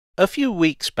A few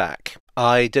weeks back,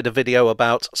 I did a video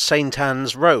about St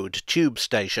Anne's Road tube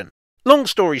station. Long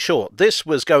story short, this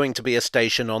was going to be a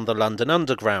station on the London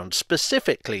Underground,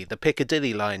 specifically the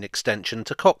Piccadilly line extension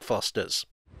to Cockfosters.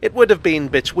 It would have been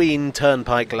between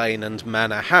Turnpike Lane and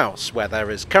Manor House, where there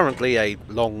is currently a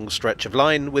long stretch of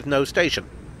line with no station.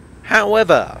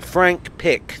 However, Frank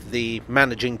Pick, the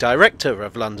managing director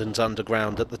of London's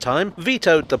Underground at the time,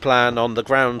 vetoed the plan on the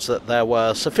grounds that there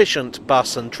were sufficient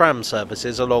bus and tram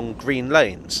services along Green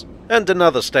Lanes, and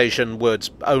another station would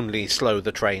only slow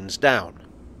the trains down.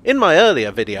 In my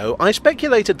earlier video, I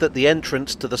speculated that the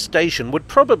entrance to the station would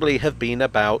probably have been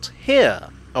about here,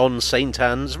 on St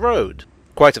Anne's Road.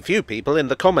 Quite a few people in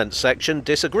the comments section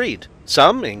disagreed.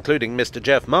 Some, including Mr.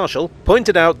 Jeff Marshall,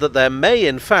 pointed out that there may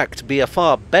in fact be a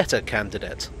far better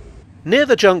candidate. Near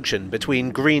the junction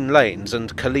between Green Lanes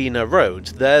and Colina Road,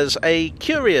 there's a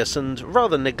curious and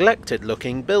rather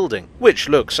neglected-looking building, which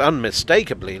looks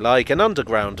unmistakably like an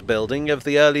underground building of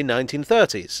the early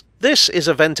 1930s. This is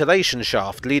a ventilation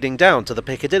shaft leading down to the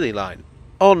Piccadilly line.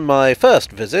 On my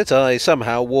first visit, I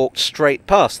somehow walked straight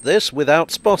past this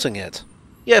without spotting it.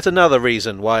 Yet another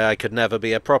reason why I could never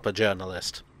be a proper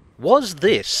journalist. Was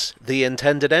this the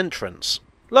intended entrance?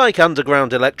 Like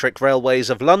Underground Electric Railways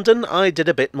of London, I did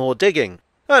a bit more digging.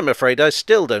 I'm afraid I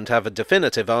still don't have a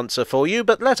definitive answer for you,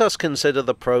 but let us consider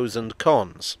the pros and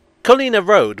cons. Colina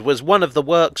Road was one of the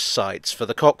works sites for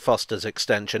the Cockfosters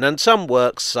extension, and some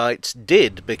works sites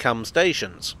did become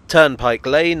stations. Turnpike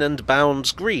Lane and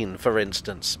Bounds Green, for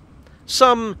instance.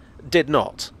 Some did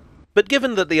not. But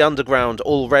given that the Underground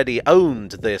already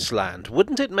owned this land,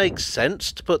 wouldn't it make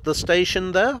sense to put the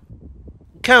station there?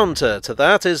 Counter to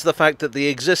that is the fact that the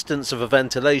existence of a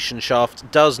ventilation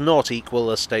shaft does not equal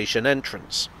a station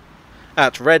entrance.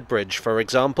 At Redbridge, for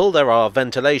example, there are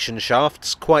ventilation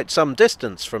shafts quite some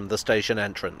distance from the station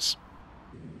entrance.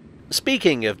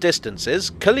 Speaking of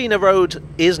distances, Colina Road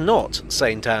is not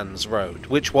St Anne's Road,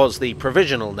 which was the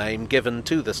provisional name given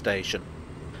to the station.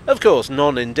 Of course,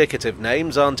 non-indicative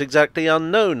names aren't exactly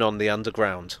unknown on the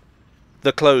Underground.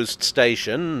 The closed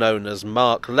station, known as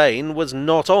Mark Lane, was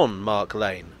not on Mark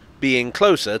Lane, being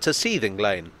closer to Seething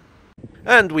Lane.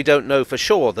 And we don't know for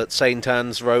sure that St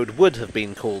Anne's Road would have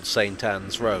been called St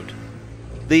Anne's Road.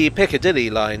 The Piccadilly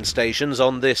line stations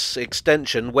on this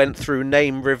extension went through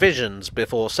name revisions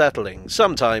before settling,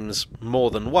 sometimes more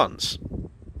than once.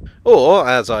 Or,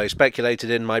 as I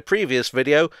speculated in my previous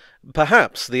video,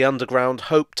 perhaps the Underground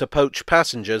hoped to poach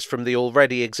passengers from the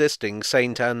already existing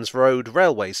St Anne's Road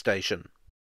railway station.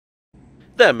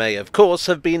 There may, of course,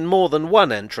 have been more than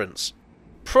one entrance.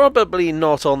 Probably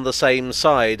not on the same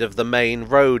side of the main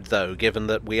road, though, given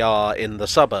that we are in the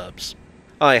suburbs.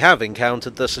 I have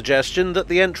encountered the suggestion that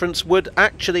the entrance would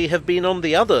actually have been on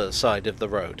the other side of the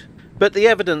road. But the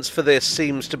evidence for this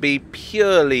seems to be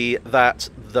purely that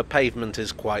the pavement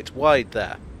is quite wide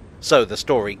there. So the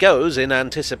story goes in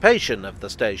anticipation of the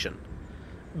station.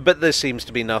 But this seems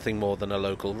to be nothing more than a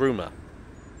local rumour.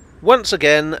 Once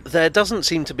again, there doesn't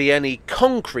seem to be any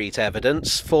concrete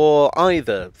evidence for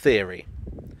either theory.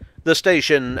 The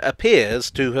station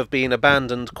appears to have been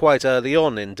abandoned quite early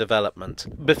on in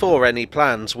development, before any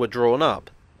plans were drawn up.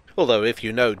 Although if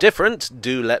you know different,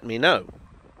 do let me know.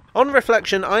 On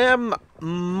reflection, I am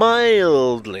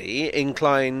mildly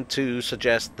inclined to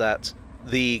suggest that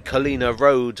the Colina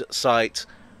Road site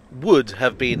would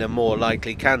have been a more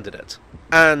likely candidate,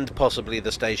 and possibly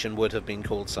the station would have been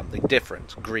called something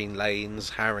different. Green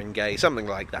Lanes, Harringay, something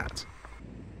like that.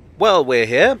 Well, we're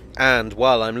here, and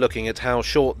while I'm looking at how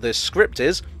short this script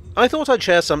is, I thought I'd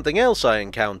share something else I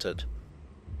encountered.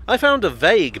 I found a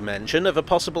vague mention of a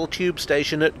possible tube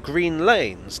station at Green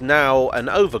Lanes, now an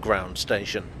overground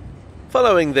station.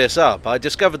 Following this up, I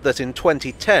discovered that in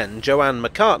 2010, Joanne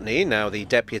McCartney, now the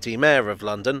Deputy Mayor of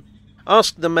London,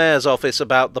 asked the Mayor's office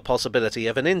about the possibility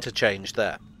of an interchange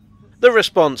there. The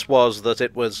response was that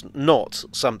it was not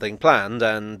something planned,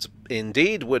 and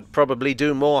indeed would probably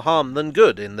do more harm than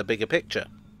good in the bigger picture.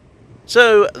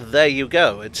 So there you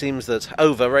go. It seems that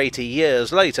over 80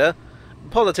 years later,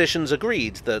 politicians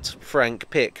agreed that Frank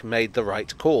Pick made the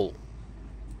right call.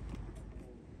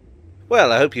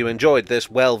 Well, I hope you enjoyed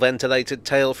this well-ventilated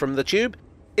tale from the tube.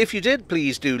 If you did,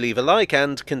 please do leave a like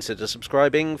and consider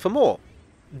subscribing for more.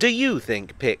 Do you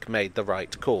think Pick made the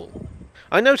right call?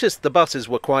 I noticed the buses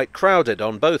were quite crowded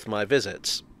on both my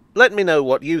visits. Let me know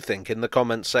what you think in the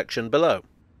comments section below.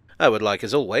 I would like,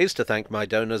 as always, to thank my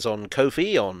donors on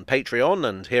Ko-fi, on Patreon,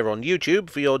 and here on YouTube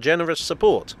for your generous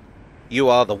support. You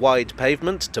are the wide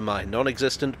pavement to my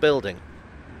non-existent building.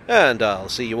 And I'll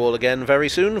see you all again very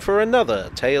soon for another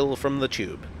Tale from the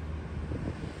Tube.